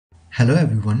Hello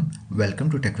everyone, welcome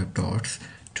to TechWeb Talks.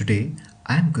 Today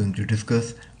I am going to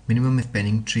discuss minimum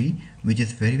spanning tree, which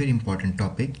is very important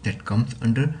topic that comes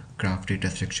under graph data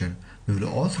structure. We will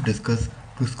also discuss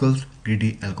Kruskal's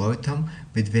greedy algorithm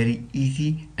with very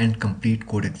easy and complete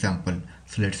code example.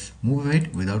 So let's move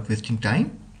ahead without wasting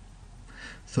time.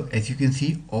 So as you can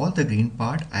see, all the green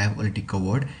part I have already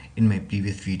covered in my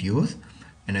previous videos,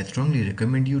 and I strongly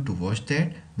recommend you to watch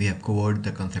that. We have covered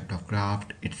the concept of graph,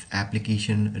 its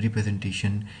application,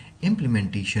 representation,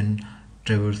 implementation,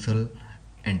 traversal,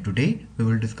 and today we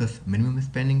will discuss minimum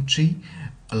spanning tree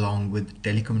along with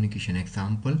telecommunication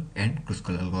example and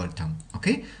Kruskal algorithm.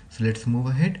 Okay, so let's move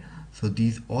ahead. So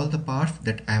these all the parts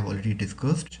that I have already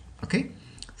discussed. Okay,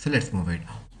 so let's move ahead.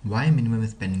 Why minimum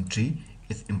spanning tree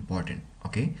is important?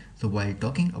 Okay, so while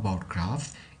talking about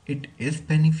graphs, it is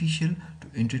beneficial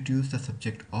to introduce the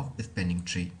subject of spanning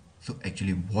tree. So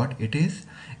actually what it is,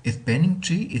 a spanning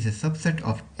tree is a subset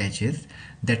of edges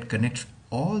that connects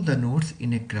all the nodes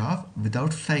in a graph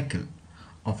without cycle.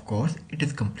 Of course, it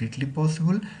is completely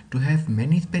possible to have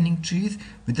many spanning trees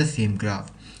with the same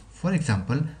graph. For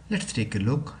example, let's take a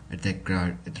look at the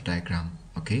diagram.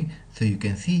 Okay, so you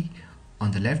can see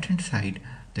on the left hand side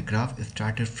the graph is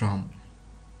started from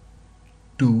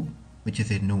 2, which is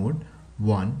a node,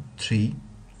 1, 3,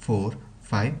 4,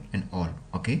 5 and all.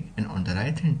 Okay, and on the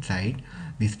right hand side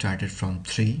we started from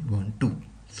 3, 1, 2.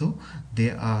 So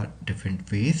there are different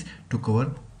ways to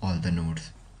cover all the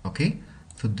nodes. Okay,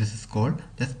 so this is called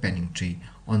the spanning tree.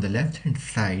 On the left hand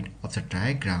side of the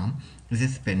diagram is a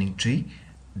spanning tree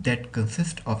that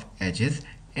consists of edges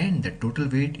and the total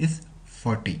weight is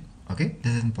 40. Okay,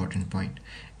 this is an important point.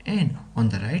 And on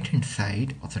the right hand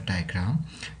side of the diagram,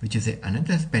 which is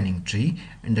another spanning tree,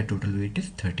 and the total weight is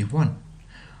 31.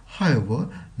 However,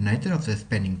 neither of the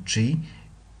spanning tree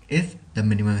is the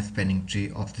minimum spanning tree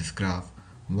of this graph.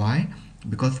 Why?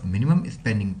 Because minimum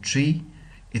spanning tree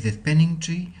is a spanning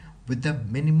tree with the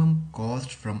minimum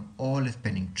cost from all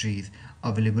spanning trees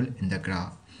available in the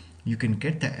graph. You can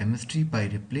get the MST by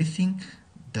replacing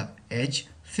the edge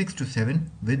 6 to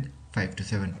 7 with 5 to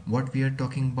 7. What we are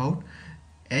talking about?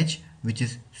 Edge which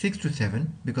is 6 to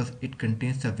 7 because it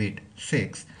contains the weight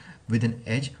 6 with an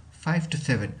edge 5 to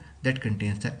 7 that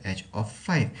contains the edge of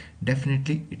 5.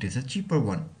 Definitely it is a cheaper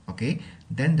one. Okay,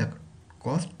 then the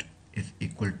cost is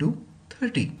equal to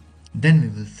 30. Then we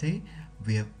will say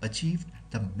we have achieved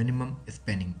the minimum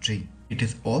spanning tree. It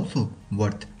is also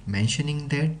worth mentioning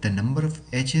that the number of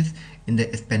edges in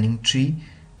the spanning tree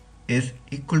is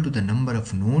equal to the number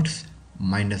of nodes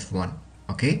minus 1.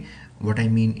 Okay, what I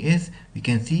mean is we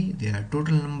can see there are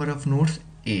total number of nodes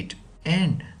 8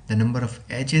 and the number of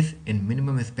edges in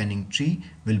minimum spanning tree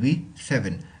will be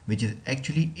 7, which is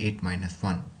actually 8 minus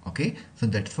 1. Okay, so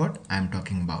that's what I am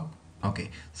talking about.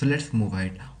 Okay, so let's move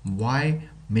ahead. Why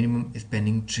minimum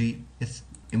spanning tree is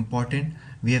important?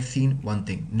 We have seen one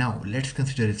thing. Now let's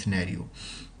consider a scenario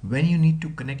when you need to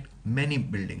connect many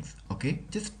buildings. Okay,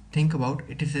 just think about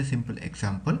it. Is a simple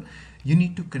example. You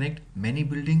need to connect many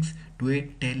buildings to a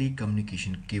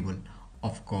telecommunication cable.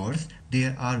 Of course,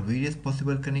 there are various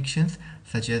possible connections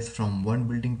such as from one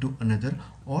building to another,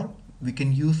 or we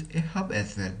can use a hub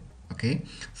as well. Okay,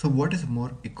 so what is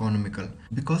more economical?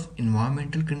 Because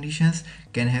environmental conditions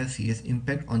can have serious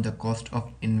impact on the cost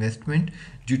of investment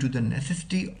due to the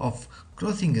necessity of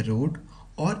crossing a road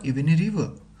or even a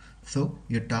river. So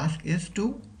your task is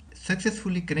to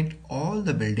successfully connect all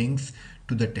the buildings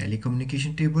to the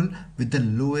telecommunication table with the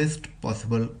lowest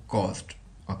possible cost.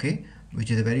 Okay,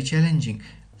 which is very challenging.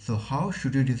 So how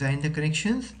should you design the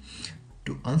connections?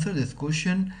 To answer this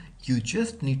question, you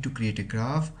just need to create a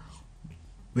graph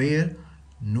where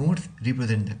nodes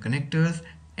represent the connectors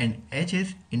and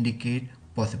edges indicate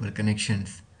possible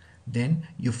connections. Then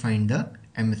you find the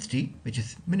MST, which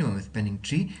is minimum spanning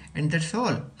tree, and that's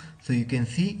all. So you can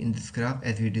see in this graph,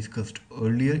 as we discussed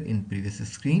earlier in previous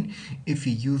screen, if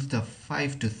we use the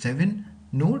 5 to 7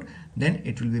 node, then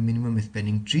it will be minimum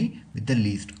spanning tree with the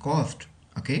least cost.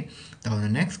 Okay, now the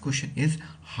next question is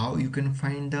how you can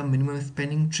find the minimum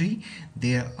spanning tree.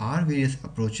 There are various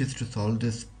approaches to solve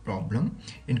this problem,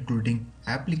 including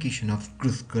application of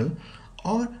Kruskal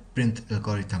or Prince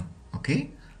algorithm.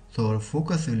 Okay, so our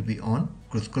focus will be on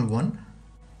Kruskal 1.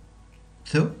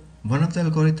 So one of the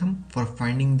algorithm for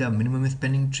finding the minimum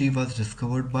spanning tree was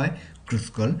discovered by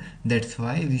Kruskal. That's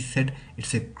why we said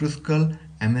it's a Kruskal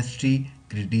MST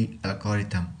greedy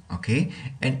algorithm. Okay,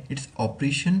 and its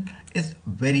operation is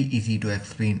very easy to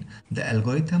explain. The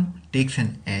algorithm takes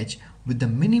an edge with the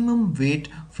minimum weight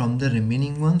from the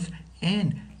remaining ones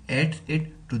and adds it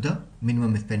to the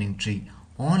minimum spanning tree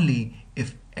only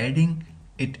if adding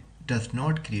it does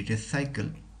not create a cycle.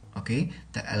 Okay,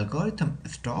 the algorithm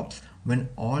stops when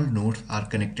all nodes are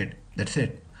connected. That's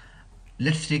it.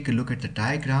 Let's take a look at the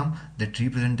diagram that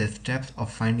represents the steps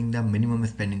of finding the minimum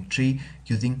spanning tree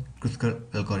using Kruskal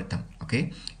algorithm.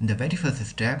 Okay, in the very first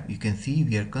step, you can see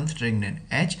we are considering an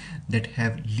edge that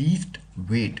have least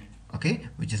weight. Okay,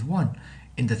 which is 1.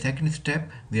 In the second step,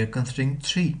 we are considering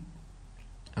 3.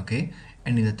 Okay,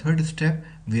 and in the third step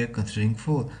we are considering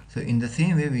 4. So in the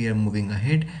same way we are moving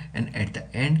ahead, and at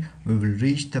the end we will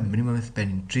reach the minimum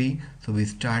spanning tree. So we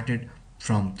started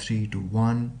from 3 to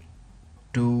 1,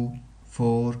 2,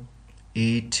 4,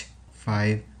 8,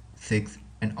 5, 6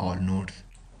 and all nodes.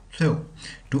 So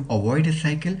to avoid a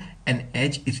cycle, an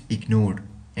edge is ignored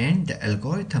and the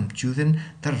algorithm chosen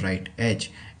the right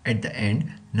edge. At the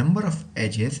end, number of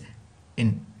edges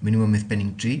in minimum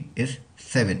spanning tree is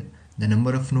 7. The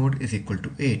number of node is equal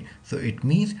to 8. So it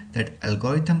means that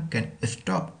algorithm can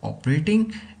stop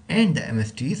operating and the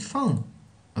MST is found.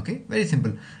 Okay, very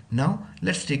simple. Now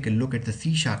let's take a look at the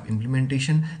C#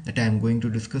 implementation that I am going to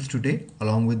discuss today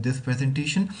along with this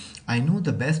presentation. I know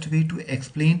the best way to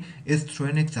explain is through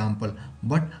an example,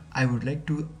 but I would like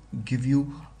to give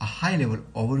you a high level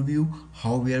overview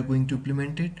how we are going to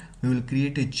implement it. We will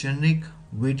create a generic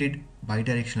weighted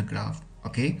bidirectional graph.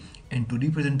 Okay, and to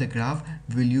represent the graph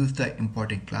we will use the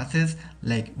important classes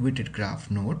like weighted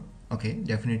graph node. Okay,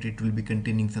 definitely it will be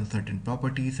containing some certain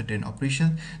properties, certain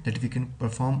operations that we can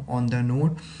perform on the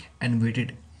node, and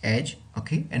weighted edge.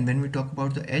 Okay, and when we talk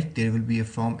about the edge, there will be a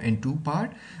from and to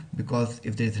part, because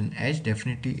if there is an edge,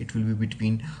 definitely it will be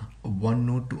between one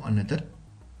node to another,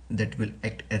 that will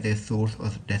act as a source or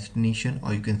destination,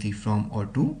 or you can see from or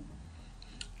to.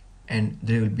 And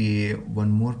there will be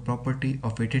one more property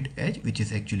of weighted edge, which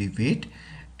is actually weight,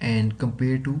 and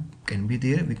compared to can be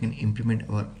there. We can implement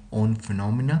our own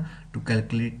phenomena to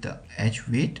calculate the edge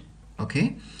weight.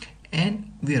 Okay,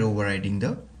 and we are overriding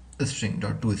the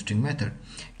string.toString method,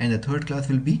 and the third class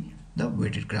will be the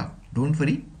weighted graph. Don't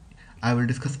worry, I will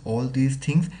discuss all these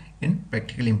things in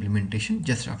practical implementation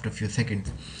just after a few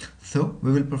seconds. So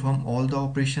we will perform all the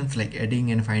operations like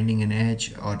adding and finding an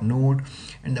edge or node,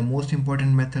 and the most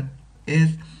important method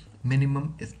is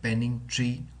minimum spanning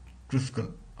tree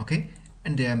Kruskal. Okay,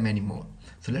 and there are many more.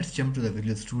 So let's jump to the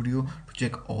Visual Studio to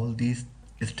check all these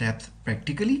steps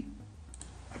practically.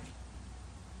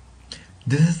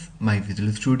 This is my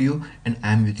Visual Studio and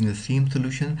I am using the same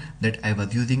solution that I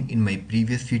was using in my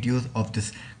previous videos of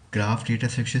this graph data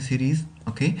structure series.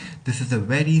 Okay, this is a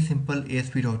very simple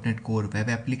ASP.NET Core web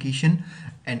application,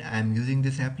 and I am using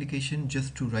this application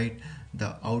just to write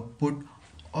the output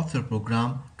of the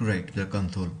program to write to the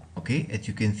console. Okay, as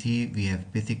you can see, we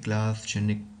have basic class,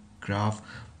 generic graph,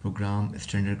 program,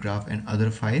 standard graph and other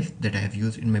files that I have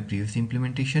used in my previous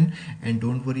implementation. And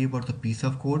don't worry about the piece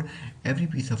of code. Every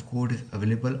piece of code is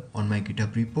available on my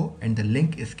GitHub repo, and the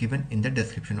link is given in the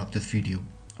description of this video.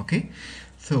 Okay,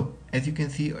 so as you can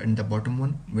see in the bottom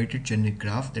one, weighted generic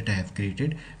graph that I have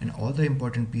created, and all the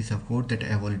important piece of code that I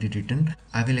have already written.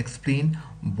 I will explain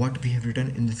what we have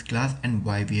written in this class and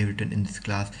why we have written in this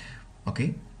class.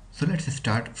 Okay, so let's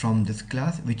start from this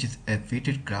class, which is a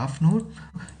weighted graph node.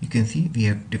 You can see we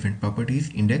have different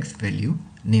properties: index, value,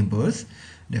 neighbors.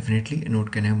 Definitely a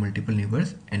node can have multiple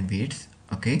neighbors and weights.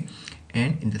 Okay,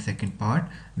 and in the second part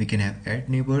we can have add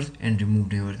neighbors and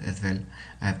remove neighbors as well.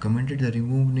 I have commented the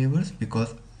remove neighbors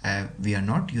because we are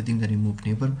not using the remove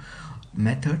neighbor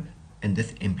method in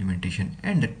this implementation.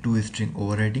 And the toString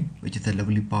overriding, which is a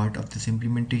lovely part of this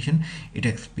implementation. It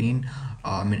explains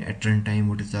at runtime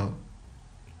what is the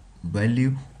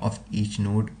value of each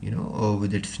node,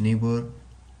 with its neighbor.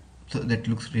 So that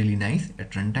looks really nice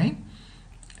at runtime.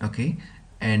 Okay,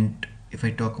 and if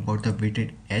I talk about the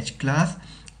weighted edge class,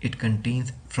 it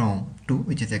contains from, to,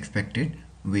 which is expected,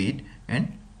 weight,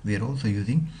 and we are also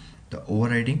using the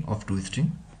overriding of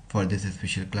toString for this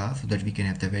special class so that we can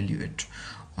have the value at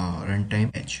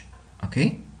runtime edge.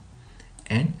 Okay,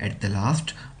 and at the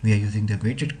last we are using the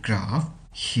weighted graph.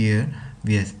 Here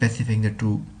we are specifying the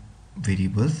two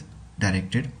variables,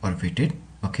 directed or weighted.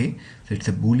 Okay, so it's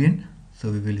a boolean,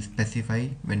 so we will specify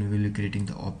when we will be creating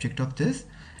the object of this,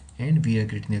 and we are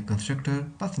creating a constructor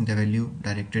passing the value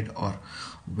directed or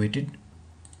weighted.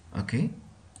 Okay,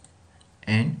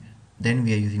 and then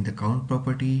we are using the count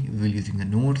property. We will using the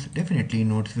nodes. Definitely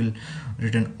nodes will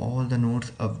return all the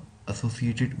nodes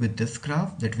associated with this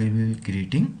graph that we will be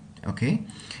creating. Okay,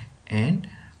 and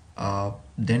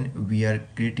then we are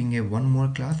creating a one more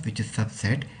class which is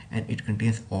subset, and it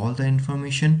contains all the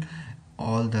information,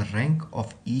 all the rank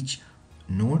of each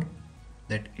node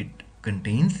that it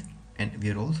contains, and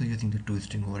we are also using the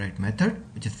toString override method,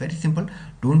 which is very simple.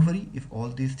 Don't worry if all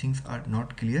these things are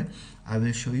not clear. I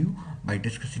will show you by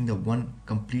discussing the one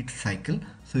complete cycle,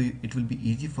 so it will be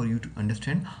easy for you to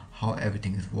understand how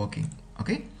everything is working.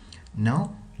 Okay,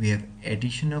 now we have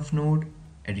addition of node,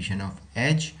 addition of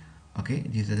edge. Okay,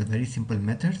 these are the very simple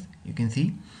methods. You can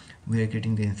see we are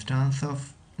getting the instance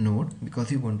of node because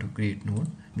we want to create node.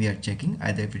 We are checking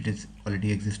either if it is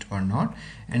already exist or not,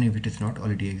 and if it is not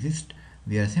already exist,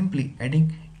 we are simply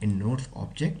adding in nodes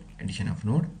object, addition of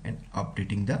node, and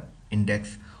updating the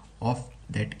index of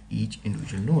that each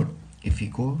individual node. If we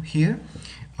go here,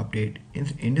 update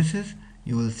indices,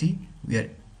 you will see we are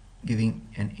giving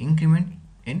an increment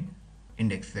in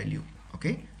index value.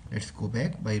 Okay, let's go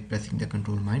back by pressing the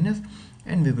control minus,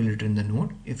 and we will return the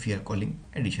node if we are calling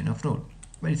addition of node.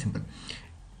 Very simple.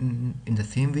 In the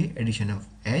same way, addition of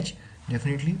edge,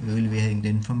 definitely we will be having the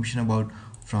information about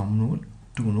from node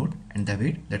to node and the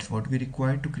weight. That's what we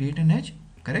require to create an edge,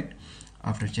 correct?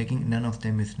 After checking, none of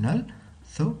them is null,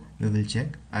 so we will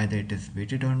check either it is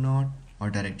weighted or not,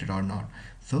 or directed or not.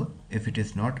 So if it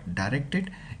is not directed,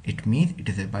 it means it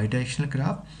is a bidirectional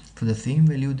graph. So the same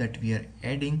value that we are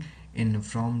adding in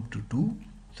from to,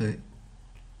 so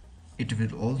it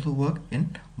will also work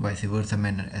in vice versa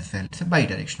manner as well. It's a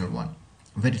bidirectional one.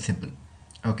 Very simple.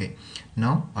 Okay,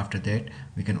 now after that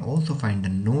we can also find the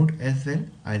node as well,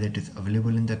 either it is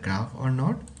available in the graph or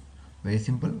not. Very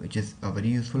simple, which is a very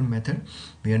useful method.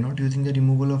 We are not using the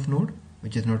removal of node,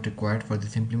 which is not required for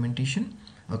this implementation.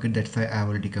 Okay, that's why I have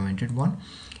already commented one.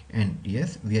 And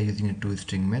yes, we are using a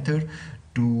toString method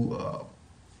to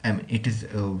it is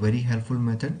a very helpful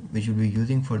method which we'll be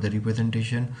using for the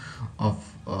representation of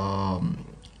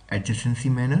adjacency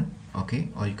manner. Okay,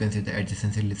 or you can say the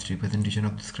adjacency list representation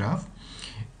of this graph.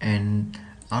 And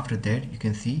after that you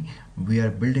can see we are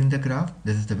building the graph.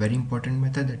 This is the very important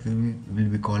method that we will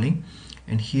be calling,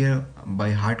 and here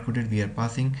by hard-coded we are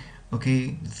passing,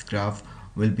 okay, this graph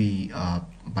will be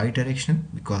bidirectional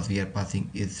because we are passing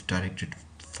is directed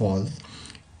false,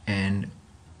 and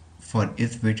for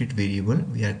is weighted variable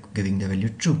we are giving the value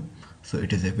true, so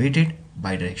it is a weighted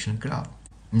bidirectional graph.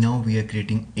 Now we are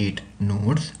creating 8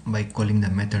 nodes by calling the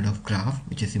method of graph,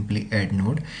 which is simply add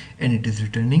node, and it is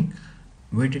returning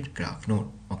weighted graph node.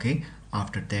 Okay,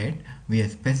 after that we are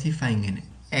specifying an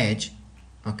edge.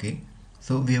 Okay,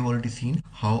 so we have already seen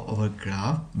how our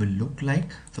graph will look like,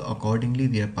 so accordingly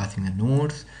we are passing the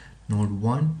nodes, node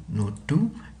 1, node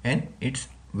 2, and its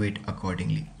weight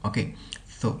accordingly. Okay,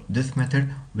 so this method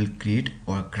will create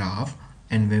our graph,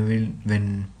 and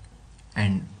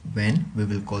when we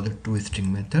will call the toString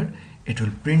method, it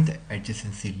will print the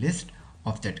adjacency list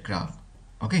of that graph.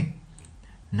 Okay,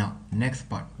 now next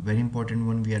part, very important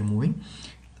one, we are moving.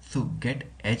 So get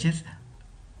edges,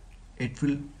 it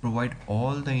will provide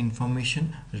all the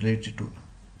information related to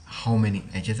how many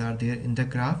edges are there in the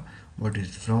graph, what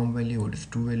is from value, what is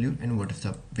to value, and what is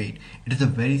the weight. It is a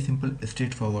very simple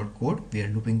straightforward code. We are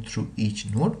looping through each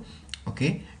node.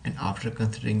 Okay, and after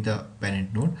considering the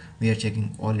parent node, we are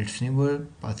checking all its neighbor,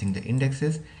 passing the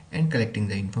indexes, and collecting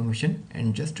the information,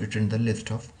 and just return the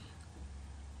list of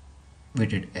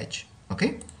weighted edge.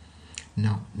 Okay,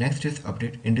 now next is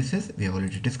update indices. We have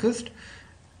already discussed.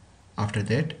 After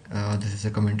that, this is a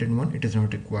commented one. It is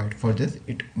not required for this,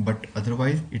 but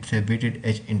otherwise it's a weighted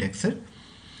edge indexer.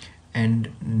 And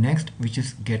next, which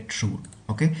is get true.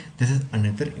 Okay, this is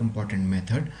another important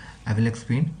method. I will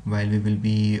explain while we will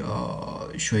be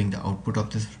showing the output of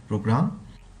this program.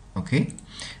 Okay,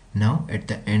 now at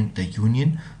the end, the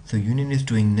union. So union is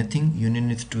doing nothing.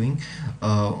 Union is doing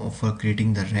for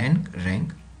creating the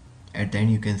rank. At the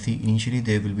end you can see initially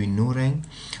there will be no rank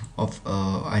of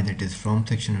either it is from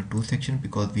section or to section,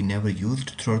 because we never used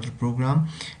throughout the program.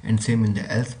 And same in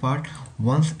the else part,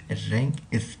 once a rank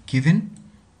is given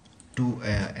to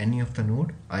any of the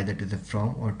node, either it is a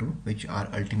from or to, which are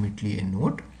ultimately a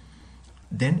node,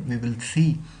 then we will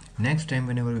see next time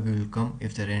whenever we will come,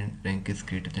 if the rank is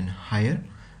greater than higher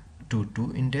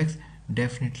to index,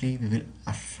 definitely we will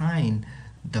assign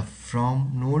the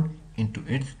from node into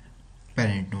its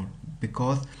parent node,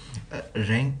 because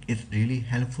rank is really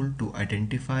helpful to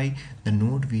identify the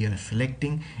node we are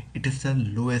selecting. It is the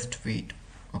lowest weight.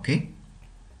 Okay,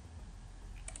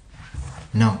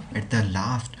 now at the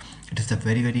last, it is a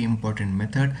very important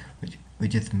method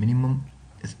which is minimum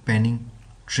spanning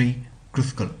tree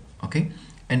Kruskal. Okay,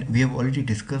 and we have already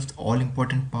discussed all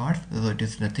important parts, so it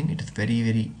is nothing, it is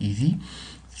very easy.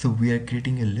 So we are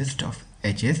creating a list of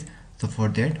edges. So for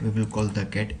that we will call the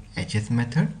get edges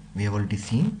method. We have already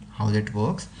seen how that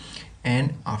works.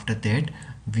 And after that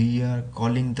we are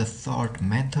calling the sort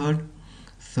method.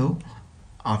 So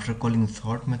after calling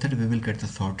sort method, we will get the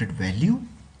sorted value,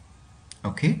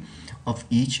 okay, of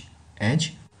each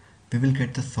edge. We will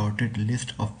get the sorted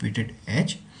list of weighted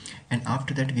edge, and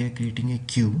after that we are creating a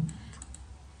queue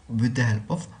with the help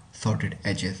of sorted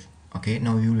edges. Okay,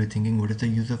 now you will be thinking, what is the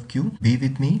use of queue? Be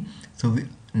with me. So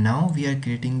now we are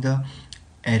creating the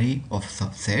array of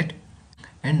subset,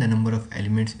 and the number of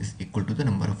elements is equal to the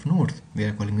number of nodes. We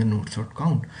are calling the node sort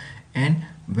count, and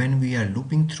when we are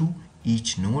looping through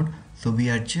each node, so we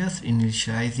are just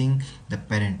initializing the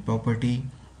parent property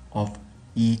of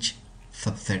each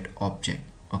subset object.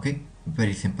 Okay,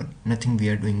 very simple, nothing we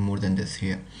are doing more than this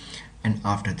here. And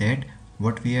after that,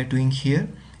 what we are doing here,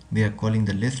 we are calling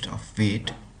the list of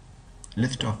weighted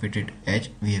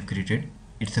edge we have created.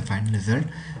 It's a final result.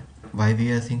 Why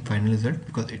we are saying final result?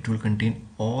 Because it will contain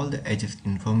all the edges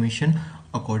information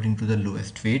according to the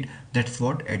lowest weight. That's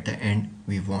what at the end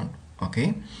we want.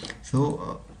 Okay,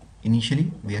 so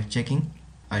initially we are checking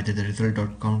either the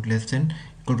result.count less than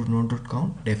equal to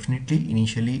node.count. Definitely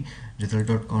initially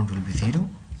result.count will be 0,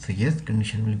 so yes,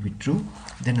 condition will be true.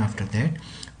 Then after that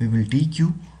we will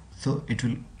dequeue, so it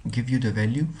will give you the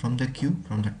value from the queue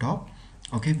from the top.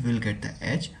 Okay, we will get the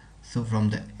edge, so from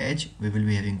the edge we will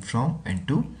be having from and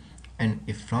to, and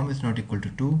if from is not equal to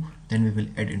 2, then we will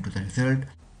add into the result,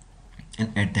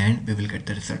 and at the end we will get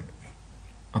the result.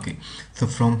 Okay, so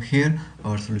from here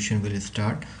our solution will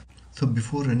start. So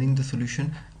before running the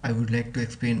solution, I would like to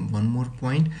explain one more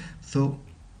point. So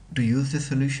to use this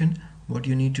solution, what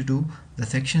you need to do, the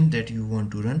section that you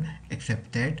want to run,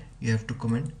 except that you have to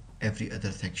comment every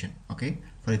other section. Okay,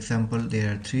 for example,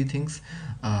 there are 3 things: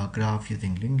 graph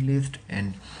using linked list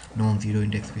and non-zero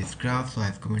index based graph. So I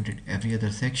have commented every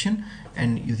other section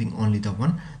and using only the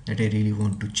one that I really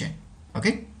want to check.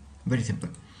 Okay, very simple.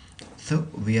 So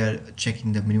we are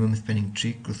checking the minimum spanning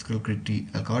tree Kruskal grid tree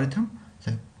algorithm.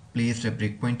 So I placed a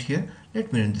breakpoint here.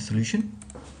 Let me run the solution.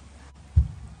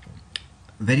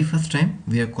 Very first time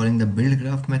we are calling the build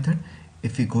graph method.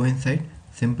 If we go inside,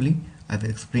 simply I will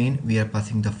explain, we are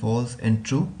passing the false and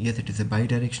true. Yes, it is a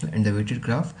bidirectional and the weighted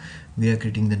graph. We are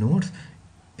creating the nodes.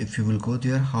 If you will go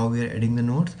there, how we are adding the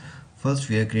nodes. First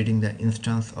we are creating the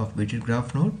instance of weighted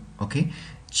graph node. Okay,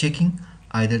 checking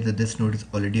either that this node is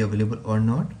already available or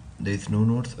not. There is no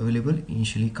nodes available.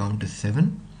 Initially count is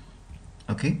 7.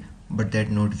 Okay, but that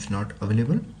node is not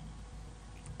available.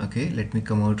 Okay, let me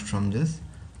come out from this.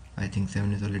 I think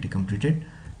 7 is already completed.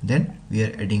 Then we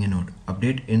are adding a node.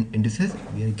 Update in indices,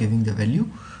 we are giving the value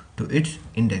to its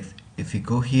index. If we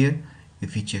go here,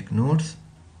 if we check nodes,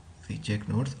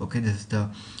 okay, this is the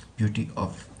beauty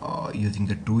of using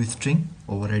the toString,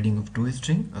 overriding of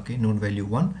toString. Okay, node value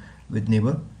 1 with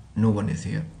neighbor no one is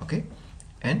here. Okay,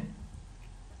 and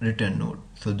return node.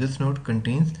 So this node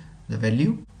contains the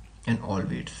value and all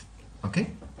weights.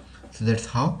 Okay, so that's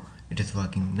how it is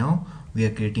working. Now we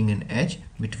are creating an edge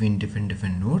between different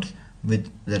nodes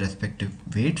with the respective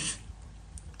weights.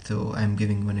 So I am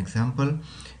giving one example.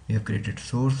 We have created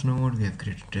source node, we have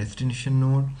created destination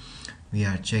node. We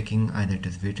are checking either it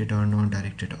is weighted or not,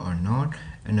 directed or not,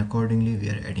 and accordingly we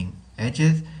are adding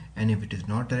edges. And if it is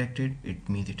not directed, it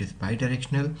means it is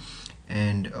bidirectional,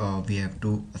 and we have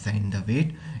to assign the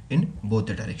weight in both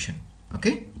the direction.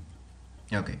 Okay,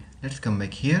 let's come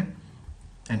back here.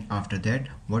 And after that,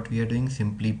 what we are doing,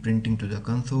 simply printing to the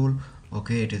console.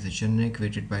 Okay, it is a generic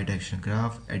weighted bidirectional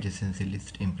graph adjacency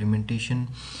list implementation.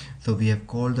 So we have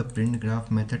called the print graph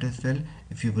method as well.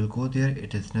 If you will go there,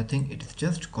 it is nothing, it is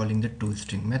just calling the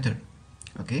toString method.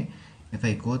 Okay, if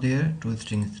I go there,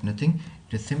 toString is nothing,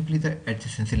 it is simply the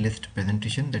adjacency list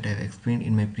presentation that I have explained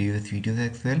in my previous videos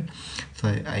as well. So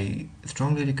I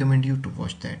strongly recommend you to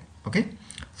watch that. Okay,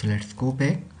 so let's go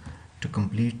back to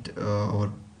complete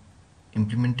our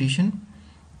implementation.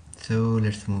 So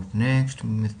let's move next,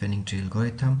 spanning tree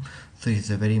algorithm. So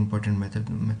it's a very important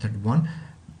method 1,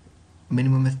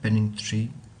 minimum spanning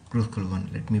tree Kruskal 1.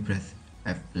 Let me press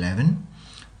F11.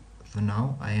 So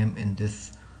now I am in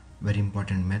this very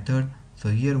important method. So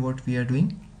here what we are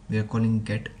doing, we are calling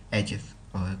get edges.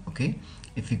 Okay,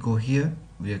 if we go here,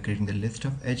 we are creating the list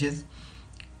of edges,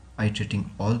 iterating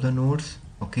all the nodes.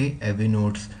 Okay, every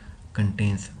nodes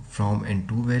contains from and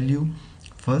to value.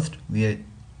 First we are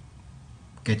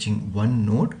catching one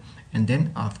node, and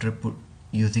then after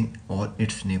using all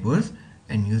its neighbors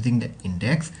and using the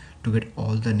index to get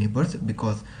all the neighbors,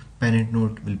 because parent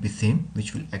node will be same,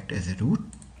 which will act as a root.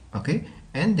 Okay,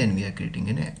 and then we are creating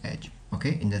an edge.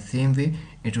 Okay, in the same way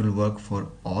it will work for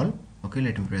all. Okay,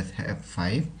 let me press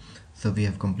F5. So we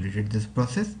have completed this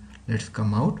process. Let's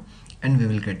come out and we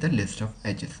will get the list of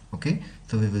edges. Okay,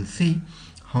 so we will see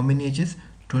how many edges.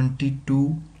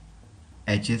 22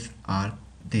 edges are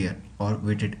there, or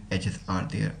weighted edges are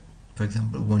there. For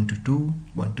example, 1 to 2,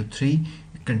 1 to 3,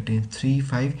 it contains 3,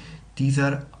 5. These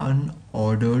are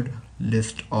unordered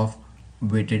list of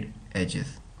weighted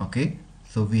edges. Okay,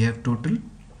 so we have total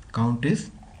count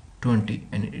is 20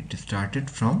 and it started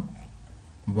from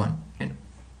 1. And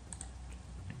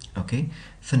okay,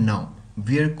 so now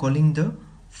we are calling the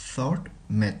sort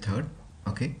method,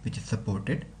 okay, which is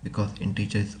supported because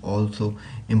integer is also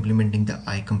implementing the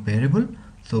I comparable.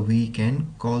 So we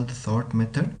can call the sort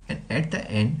method, and at the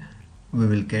end we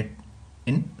will get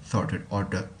in sorted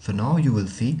order. So now you will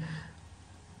see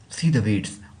the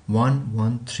weights 1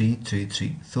 1 3 3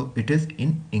 3, so it is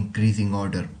in increasing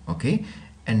order. Okay,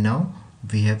 and now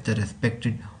we have the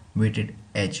respected weighted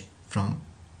edge from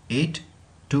 8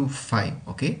 to 5.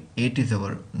 Okay, 8 is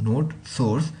our node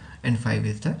source and 5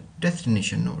 is the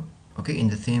destination node. Okay, in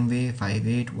the same way 5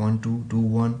 8 1 2 2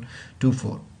 1 2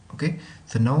 4. Okay,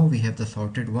 so now we have the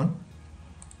sorted one.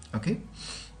 Okay,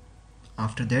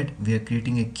 after that we are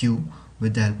creating a queue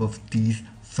with the help of these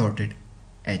sorted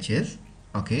edges.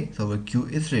 Okay, so our queue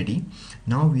is ready.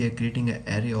 Now we are creating an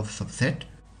array of subset,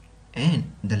 and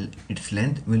its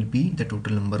length will be the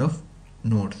total number of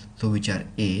nodes, so which are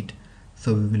 8.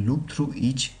 So we will loop through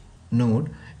each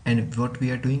node, and what we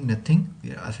are doing, nothing,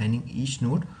 we are assigning each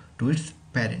node to its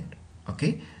parent.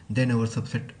 Okay, then our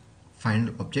subset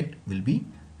final object will be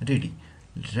ready.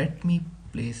 Let me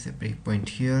place a breakpoint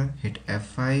here, hit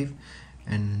F5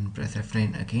 and press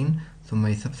F9 again. So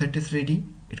my subset is ready.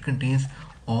 It contains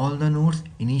all the nodes.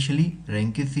 Initially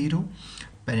rank is 0,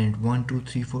 parent 1 2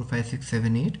 3 4 5 6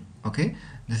 7 8. Okay,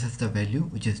 this is the value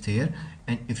which is there,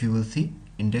 and if you will see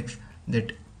index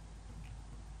that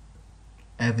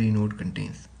every node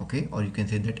contains. Okay, or you can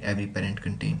say that every parent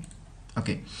contains.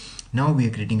 Okay, now we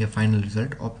are creating a final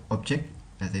result of object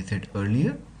as I said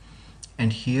earlier,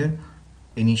 and here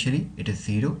initially it is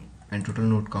 0 and total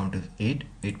node count is 8.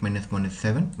 8 minus 1 is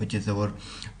 7, which is our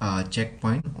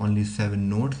checkpoint. Only 7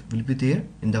 nodes will be there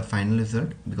in the final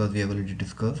result because we have already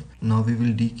discussed. Now we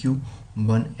will dequeue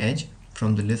one edge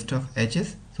from the list of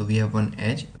edges. So we have one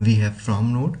edge, we have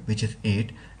from node which is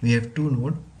 8, we have 2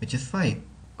 node which is 5.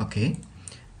 Okay,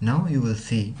 now you will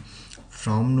see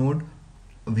from node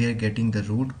we are getting the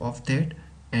root of that,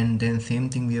 and then same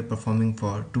thing we are performing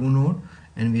for 2 node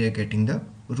and we are getting the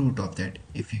root of that.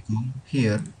 If you go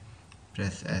here,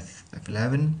 press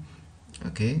F11.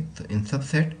 Okay, so in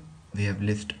subset we have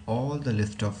list all the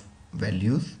list of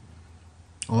values,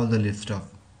 all the list of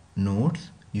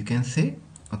nodes you can say.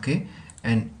 Okay,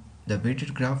 and the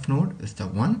weighted graph node is the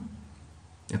one.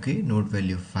 Okay, node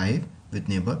value 5 with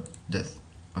neighbor this.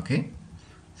 Okay,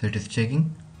 so it is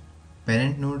checking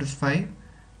parent node is 5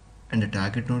 and the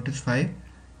target node is 5.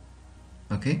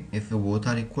 Okay, if both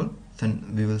are equal,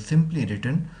 then we will simply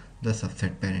return the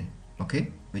subset parent,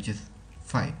 okay, which is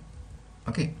 5.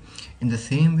 Okay, in the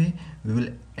same way we will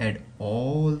add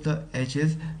all the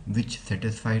edges which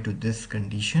satisfy to this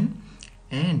condition,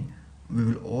 and we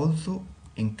will also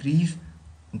increase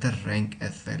the rank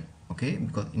as well. Okay,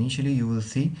 because initially you will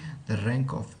see the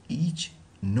rank of each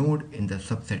node in the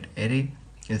subset array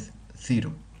is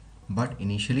 0, but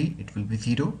initially it will be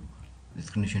 0, this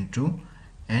condition true,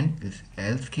 and this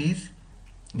else case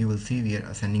you will see we are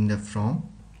assigning the from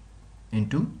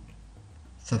into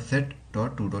subset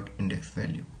dot to dot index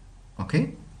value.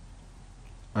 Okay,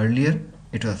 earlier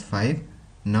it was 5,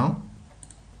 now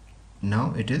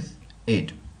it is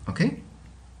 8. Okay,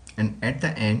 and at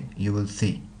the end you will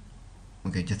see,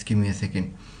 okay, just give me a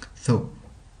second. So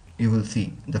you will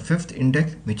see the 5th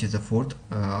index, which is the 4th,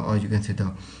 or you can say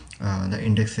the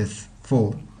index is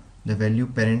 4, the value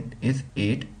parent is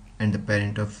 8, and the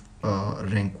parent of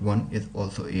rank 1 is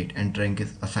also 8, and rank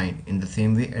is assigned. In the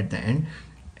same way at the end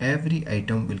every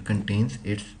item will contains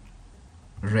its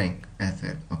rank as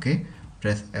well. Okay,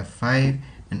 press F5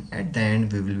 and at the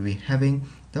end we will be having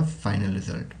the final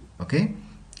result. Okay,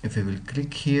 if we will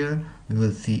click here we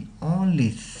will see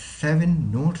only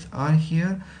 7 nodes are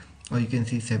here, or you can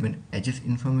see 7 edges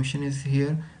information is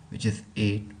here, which is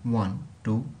 8 1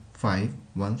 2 5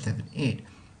 1 7 8,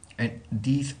 and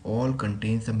these all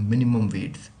contains the minimum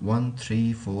weights 1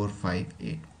 3 4 5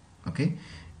 8. Okay,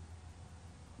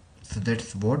 so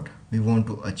that's what we want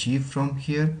to achieve from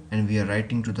here, and we are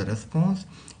writing to the response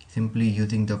simply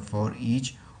using the for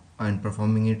each and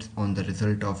performing it on the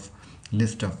result of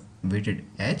list of weighted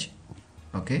edge.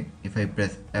 Okay, if I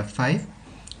press F5,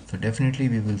 so definitely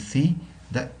we will see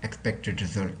the expected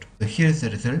result. So here is the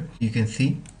result. You can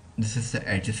see this is the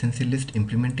adjacency list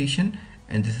implementation,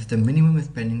 and this is the minimum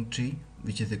spanning tree,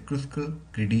 which is a Kruskal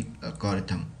greedy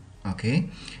algorithm. Okay,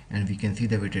 and we can see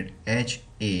the weighted edge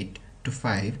 8 to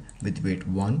 5 with weight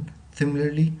 1.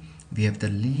 Similarly we have the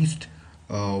least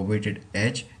weighted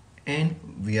edge, and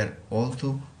we are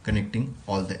also connecting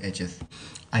all the edges.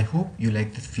 I hope you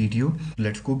like this video.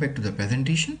 Let's go back to the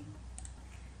presentation.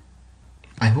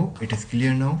 I hope it is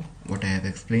clear now what I have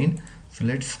explained. So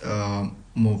let's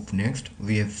move next.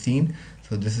 We have seen,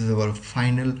 so this is our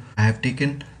final. I have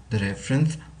taken the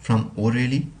reference from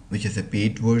O'Reilly, which is a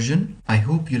paid version. I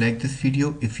hope you like this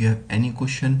video. If you have any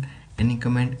question, any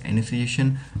comment, any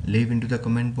suggestion, leave into the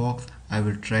comment box. I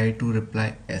will try to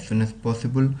reply as soon as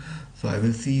possible. So I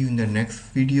will see you in the next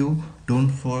video. Don't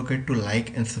forget to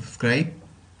like and subscribe.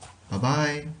 Bye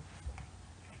bye.